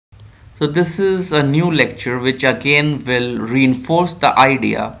So this is a new lecture which again will reinforce the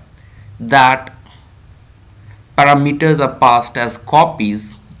idea that parameters are passed as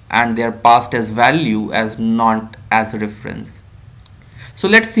copies and they are passed as value as not as reference. So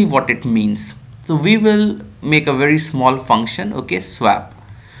let's see what it means. So we will make a very small function, okay, swap.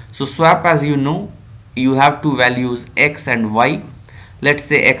 So swap, as you know, you have two values x and y. Let's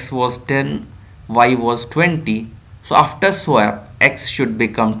say x was 10, y was 20. So after swap, x should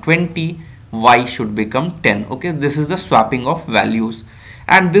become 20, y should become 10. Okay, this is the swapping of values,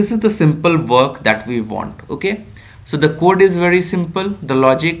 and this is the simple work that we want. Okay, so the code is very simple. The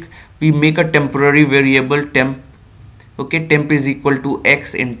logic, we make a temporary variable temp. Okay, temp is equal to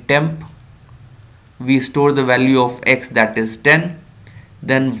x in temp. We store the value of x, that is 10.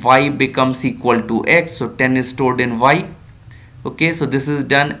 Then y becomes equal to x, so 10 is stored in y. Okay, so this is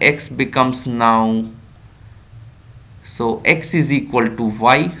done. X becomes now, so x is equal to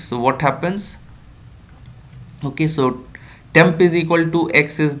y. So what happens? Okay, so temp is equal to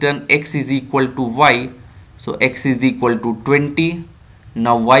x is done. X is equal to y, so x is equal to 20.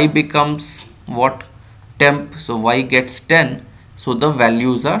 Now y becomes what? Temp, so y gets 10. So the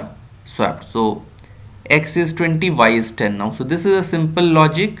values are swapped. So x is 20, y is 10 now. So this is a simple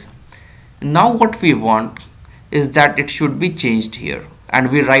logic. Now what we want is that it should be changed here, and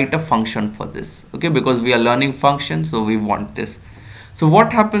we write a function for this. Okay, because we are learning functions, so we want this. So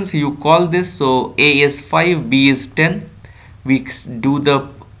what happens, you call this, so a is 5, b is 10. We do the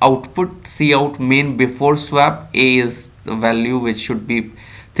output, cout main before swap. A is the value which should be,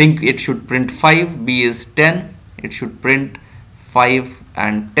 think it should print 5, b is 10, it should print 5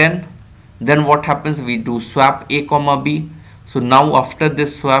 and 10. Then what happens, we do swap a comma b. So now after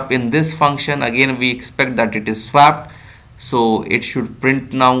this swap in this function, again we expect that it is swapped, so it should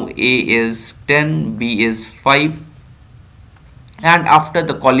print now a is 10, b is 5, and after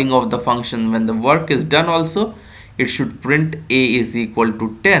the calling of the function, when the work is done also, it should print a is equal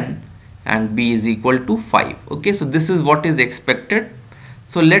to 10 and b is equal to 5. Okay, so this is what is expected.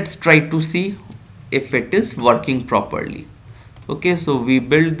 So let's try to see if it is working properly. Okay, so we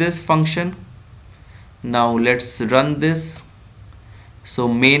build this function. Now let's run this. So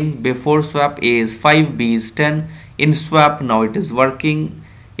main before swap, a is 5, b is 10. In swap, now it is working.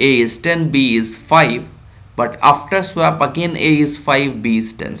 A is 10, b is 5. But after swap, again a is 5, b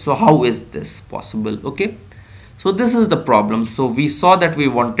is 10. So how is this possible? Okay, so this is the problem. So we saw that we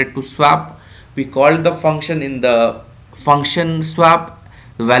wanted to swap. We called the function. In the function swap,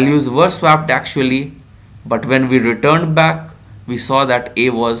 the values were swapped actually. But when we returned back, we saw that a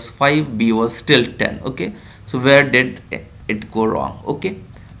was 5, b was still 10. Okay, so where did it go wrong? Okay,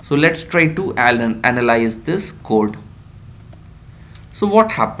 so let's try to analyze this code. So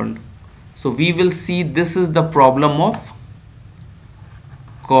what happened? So we will see this is the problem of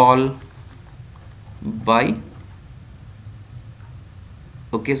call by,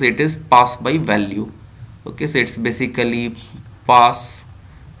 okay, so it is pass by value. Okay, so it's basically pass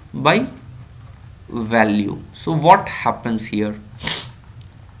by value. So what happens here?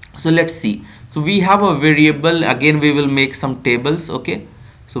 So let's see. So we have a variable, again we will make some tables. Okay,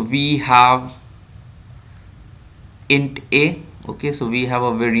 so we have int a. Okay, so we have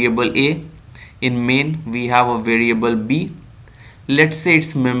a variable a. In main we have a variable b. Let's say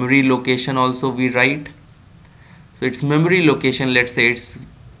its memory location also we write. So its memory location, let's say it's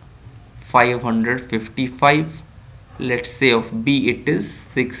 555. Let's say of b it is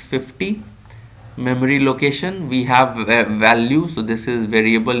 650. Memory location, we have value, so this is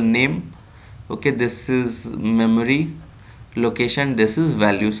variable name. Okay, this is memory location, this is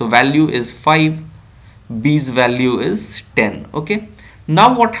value. So value is 5, b's value is 10. Okay,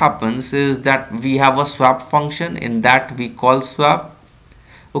 now what happens is that we have a swap function. In that we call swap,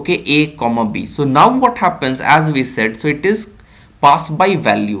 okay, a comma b. So now what happens, as we said, so it is passed by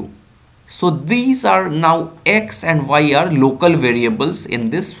value. So these are now x and y are local variables in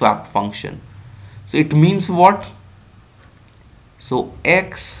this swap function. So it means what? So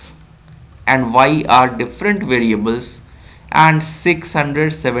x and y are different variables, and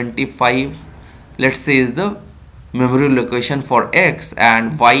 675, let's say, is the memory location for x,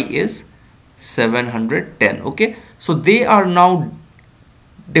 and y is 710. Okay, so they are now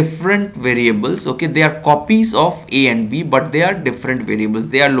different variables. Okay, they are copies of a and b, but they are different variables.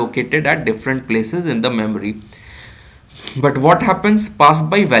 They are located at different places in the memory. But what happens? Passed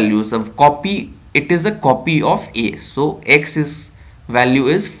by values of copy, it is a copy of a. So x is value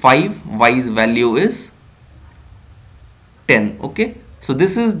is 5, y's value is 10. Okay, so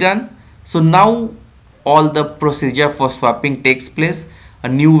this is done. So now all the procedure for swapping takes place. A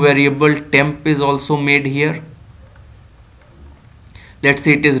new variable temp is also made here. Let's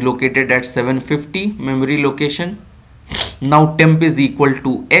say it is located at 750 memory location. Now temp is equal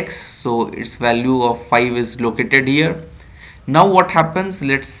to x, so its value of 5 is located here. Now what happens?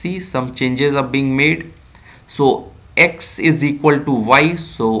 Let's see, some changes are being made. So x is equal to y,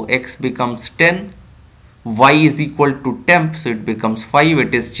 so x becomes 10. Y is equal to temp, so it becomes 5.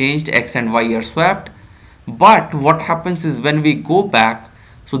 It is changed, x and y are swapped. But what happens is when we go back,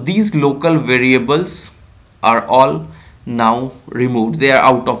 so these local variables are all now removed. They are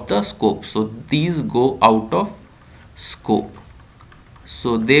out of the scope. So these go out of scope.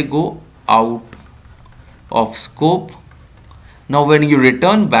 So they go out of scope. Now when you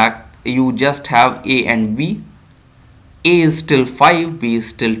return back, you just have A and B. A is still 5, B is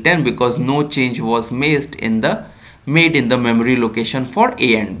still 10 because no change was made in the memory location for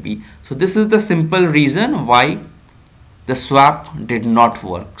A and B. So this is the simple reason why the swap did not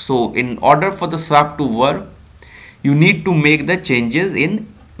work. So in order for the swap to work, you need to make the changes in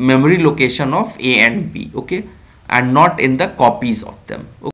memory location of A and B, okay, and not in the copies of them.